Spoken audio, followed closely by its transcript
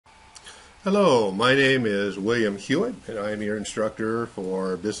Hello, my name is William Hughitt, and I am your instructor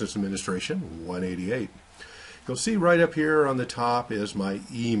for Business Administration 188. You'll see right up here on the top is my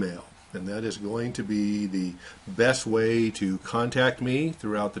email, and that is going to be the best way to contact me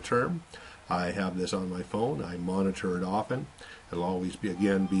throughout the term. I have this on my phone. I monitor it often. It'll always be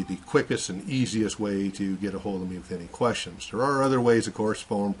the quickest and easiest way to get a hold of me with any questions. There are other ways, of course,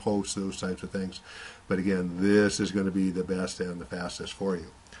 phone, posts, those types of things. But again, this is going to be the best and the fastest for you.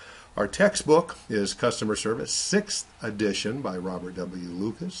 Our textbook is Customer Service, 6th edition by Robert W.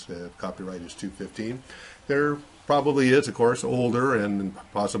 Lucas. Copyright is 215. There probably is, of course, older and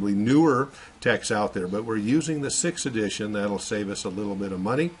possibly newer texts out there, but we're using the 6th edition. That'll save us a little bit of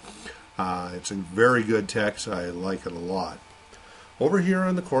money. It's a very good text. I like it a lot. Over here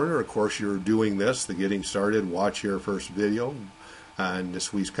in the corner, of course, you're doing this, the getting started, watch your first video. And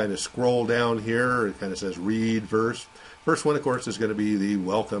as we kind of scroll down here, it kind of says read first. First one, of course, is going to be the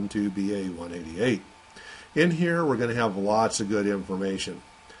Welcome to BA188. In here, we're going to have lots of good information.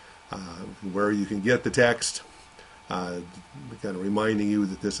 Where you can get the text, kind of reminding you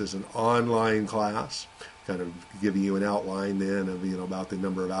that this is an online class, kind of giving you an outline then of about the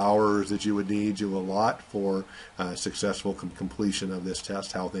number of hours that you would need to allot for successful completion of this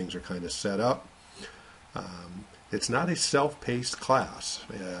test, how things are kind of set up. It's not a self-paced class,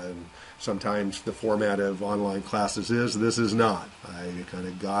 and sometimes the format of online classes is. This is not. I kind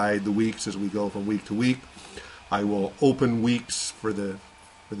of guide the weeks as we go from week to week. I will open weeks for the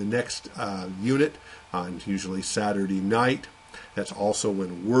next unit on usually Saturday night. That's also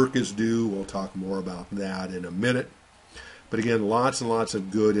when work is due. We'll talk more about that in a minute. But again, lots and lots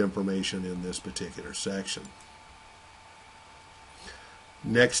of good information in this particular section.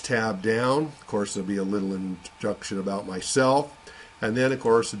 Next tab down, of course, there'll be a little introduction about myself, and then, of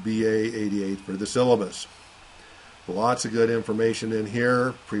course, BA188 for the syllabus. Lots of good information in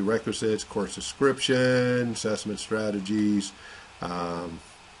here, prerequisites, course description, assessment strategies,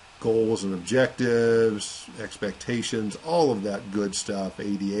 goals and objectives, expectations, all of that good stuff.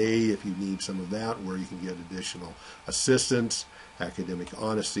 ADA, if you need some of that, where you can get additional assistance. Academic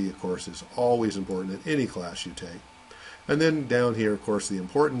honesty, of course, is always important in any class you take. And then down here, of course, the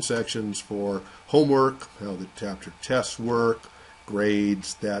important sections for homework, how the chapter tests work,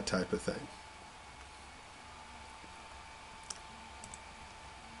 grades, that type of thing.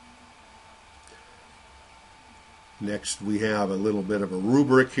 Next, we have a little bit of a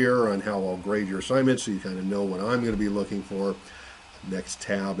rubric here on how I'll grade your assignments, so you kind of know what I'm going to be looking for. Next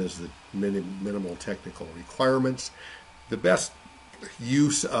tab is the minimal technical requirements. The best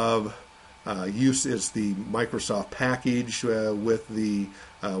use is the Microsoft package with the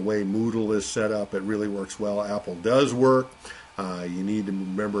way Moodle is set up. It really works well. Apple does work. You need to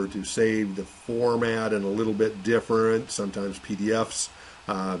remember to save the format and a little bit different. Sometimes PDFs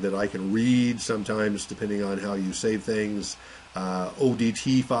that I can read, sometimes depending on how you save things.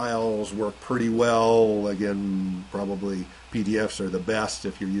 ODT files work pretty well. Again, probably PDFs are the best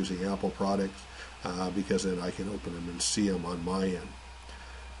if you're using Apple products because then I can open them and see them on my end.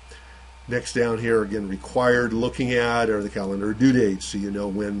 Next down here, again, required looking at are the calendar due dates, so you know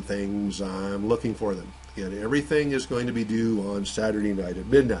when things I'm looking for them. Again, everything is going to be due on Saturday night at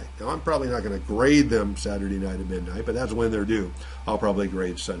midnight. Now, I'm probably not going to grade them Saturday night at midnight, but that's when they're due. I'll probably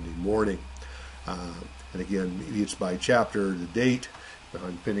grade Sunday morning. And again, it's by chapter, the date,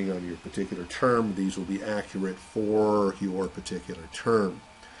 depending on your particular term. These will be accurate for your particular term.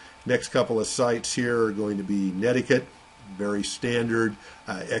 Next couple of sites here are going to be Netiquette. Very standard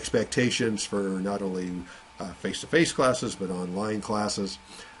expectations for not only face-to-face classes but online classes,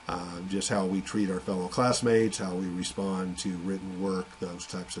 just how we treat our fellow classmates, how we respond to written work, those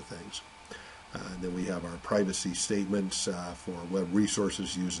types of things. And then we have our privacy statements for web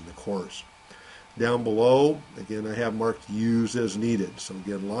resources used in the course. Down below, again, I have marked use as needed. So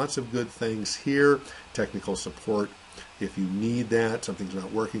again, lots of good things here. Technical support, if you need that, something's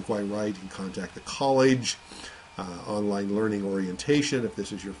not working quite right, you can contact the college. Online learning orientation, if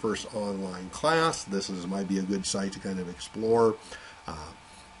this is your first online class, might be a good site to kind of explore,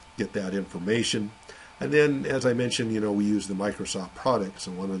 get that information. And then, as I mentioned, we use the Microsoft products,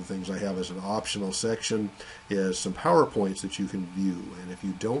 and one of the things I have as an optional section is some PowerPoints that you can view. And if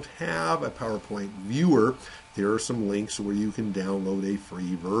you don't have a PowerPoint viewer, there are some links where you can download a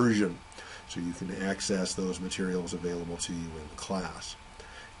free version, so you can access those materials available to you in class.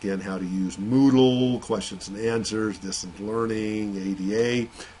 Again, how to use Moodle, questions and answers, distance learning, ADA.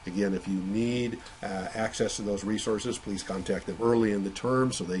 Again, if you need access to those resources, please contact them early in the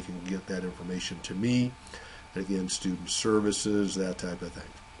term so they can get that information to me. And again, student services, that type of thing.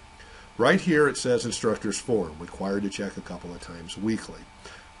 Right here it says instructor's form, required to check a couple of times weekly.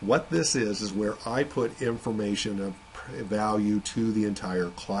 What this is where I put information of value to the entire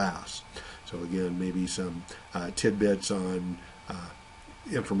class. So again, maybe some tidbits on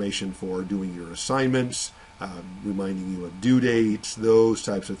information for doing your assignments, reminding you of due dates, those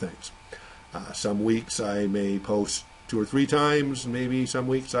types of things. Some weeks I may post 2 or 3 times, maybe some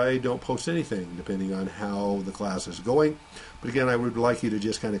weeks I don't post anything, depending on how the class is going. But again, I would like you to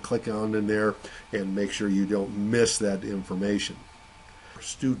just kind of click on in there and make sure you don't miss that information. For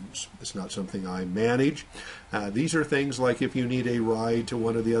students, it's not something I manage. These are things like if you need a ride to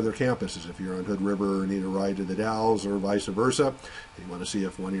one of the other campuses, if you're on Hood River and need a ride to the Dalles or vice versa, and you want to see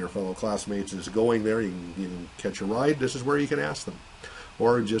if one of your fellow classmates is going there, you can catch a ride, this is where you can ask them.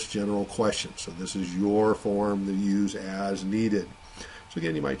 Or just general questions. So this is your form to use as needed. So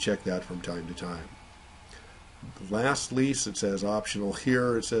again, you might check that from time to time. Lastly, it says optional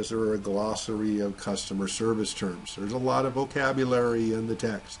here, it says there are a glossary of customer service terms. There's a lot of vocabulary in the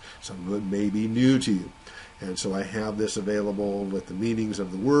text. Some of it may be new to you. And so I have this available with the meanings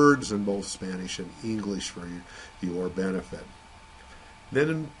of the words in both Spanish and English for your benefit.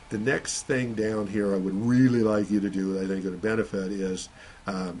 Then the next thing down here I would really like you to do, I think would benefit, is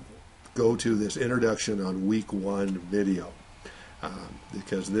go to this introduction on week 1 video.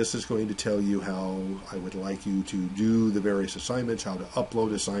 Because this is going to tell you how I would like you to do the various assignments, how to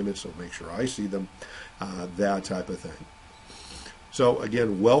upload assignments, so make sure I see them, that type of thing. So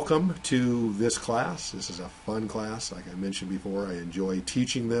again, welcome to this class. This is a fun class. Like I mentioned before, I enjoy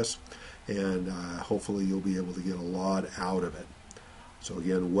teaching this, and hopefully you'll be able to get a lot out of it. So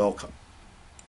again, welcome.